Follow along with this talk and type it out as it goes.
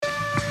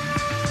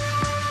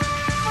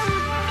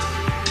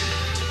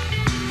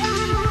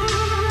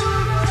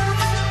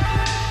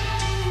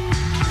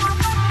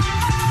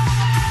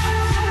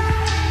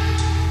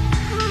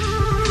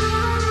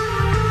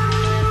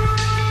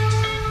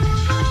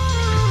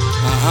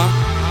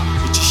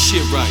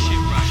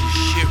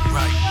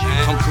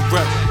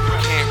rap.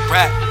 Can't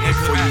rap, nigga.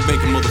 Before you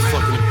make a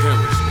motherfucking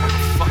appearance.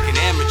 Motherfucking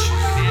amateur.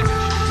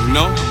 You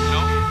know?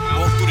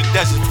 Walk through the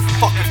desert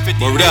for fucking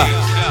 50 Word days.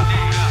 up.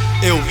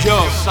 Ill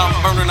yo. Something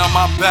burning on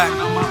my back.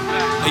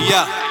 Hey,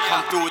 yeah,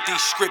 come through with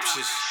these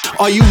scriptures.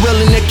 Are you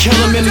willing to kill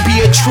him and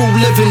be a true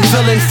living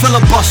villain?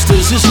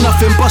 Filibusters, there's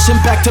nothing busting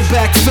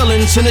back-to-back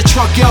fillings in the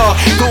truck yard.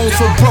 Going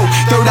for broke,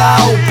 third eye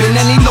open,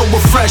 any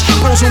lower fresh.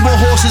 Posing with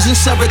horses in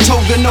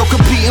Saratoga, no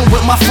competing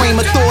with my frame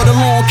of thought.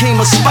 Along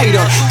came a spider,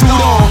 threw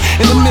it on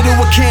in the middle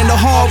of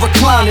Kandahar,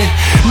 reclining.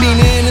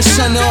 Meaning in the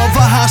center of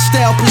a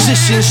hostile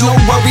positions. No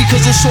worry,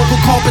 cause the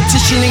so-called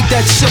competition ain't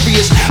that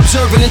serious.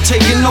 Observing and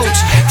taking notes,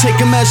 take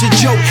them as a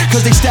joke,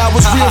 cause they style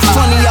was real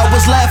funny. I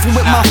was laughing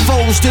with my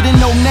foes, didn't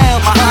know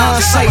now.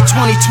 Hindsight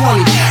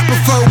 2020,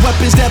 prefer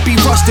weapons that be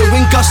rusted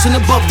when gusting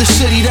above the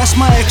city. That's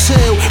my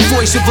exhale,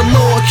 voice of a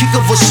lord, kick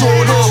of a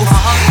sword off.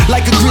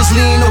 Like a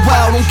grizzly in the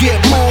wild, don't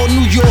get more.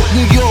 New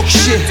York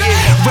shit.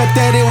 Rep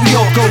that Ill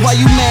Yorker. Why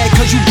you mad?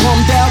 Cause you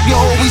bummed out? You'll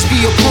always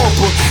be a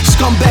pauper.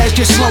 Scumbags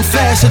get slumped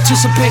fast,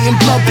 anticipating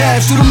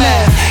bloodbaths. Do the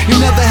math. You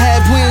never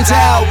have wins to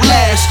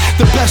outlast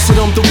the best of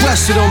them. The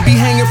rest of them be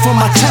hanging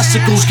from my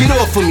testicles. Get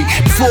off of me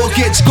before it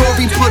gets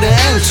gory. Put an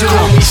end to them.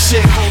 Call me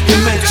sick,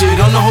 demented,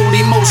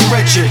 unholy, most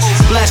wretched.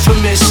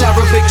 Blasphemous,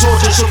 Arabic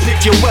torture, so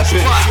pick your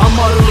weapon. I'm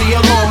utterly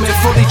alarming,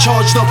 fully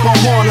charged up on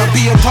wanna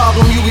be a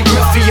problem you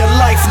regret for your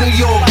life. New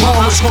York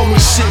bombers call me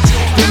sick,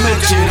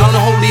 demented,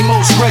 unholy,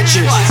 most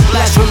wretched.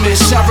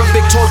 Blasphemous,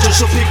 Arabic torture,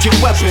 so pick your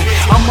weapon.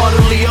 I'm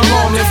utterly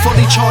alarming,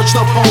 fully charged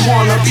up on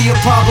wanna be a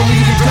problem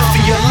you regret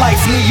for your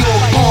life. New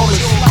York bombers.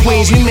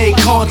 Queens, we make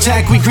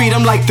contact, we greet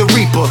them like the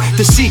Reaper.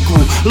 The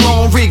sequel,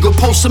 long regal,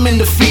 post them in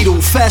the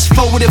fetal. Fast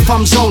forward if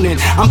I'm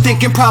zoning, I'm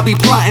thinking probably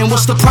plotting.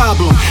 What's the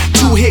problem?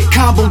 2-hit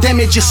combo,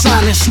 damage your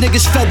silence.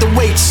 Niggas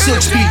featherweight,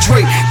 6-speed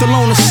Drake. The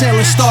lone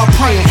assailant start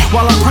praying.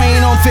 While I'm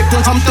praying on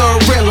victims, I'm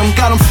third railing.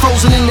 Got them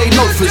frozen in they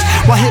loafers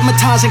while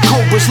hypnotizing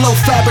cobras, low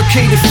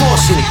fabricated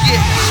forcing.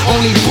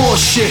 Only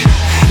bullshit,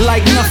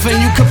 like nothing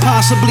you could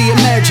possibly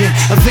imagine.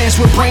 Advanced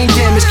with brain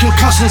damage,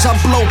 concussions, I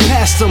blow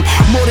past them.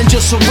 More than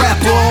just a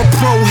rapper or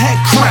pro head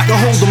cracker,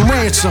 hold them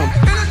ransom.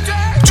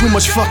 Too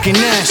much fucking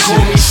ass. Call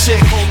me sick,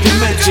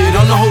 demented,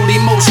 unholy,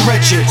 most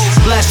wretched.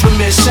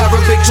 Blasphemous,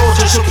 Arabic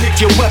torture, so pick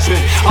your weapon.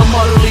 I'm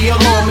utterly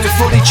alarming,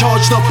 fully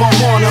charged up on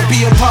wanna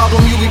be a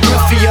problem you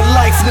regret for your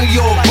life. New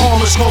York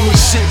bombers call me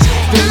sick,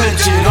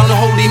 demented,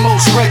 unholy,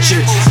 most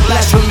wretched.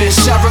 Blasphemous,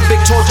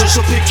 Arabic torture,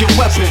 so pick your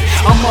weapon.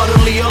 I'm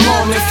utterly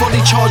alarming,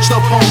 fully charged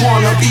up on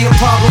wanna be a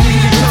problem you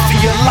regret for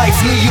your life.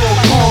 New York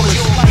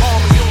bombers.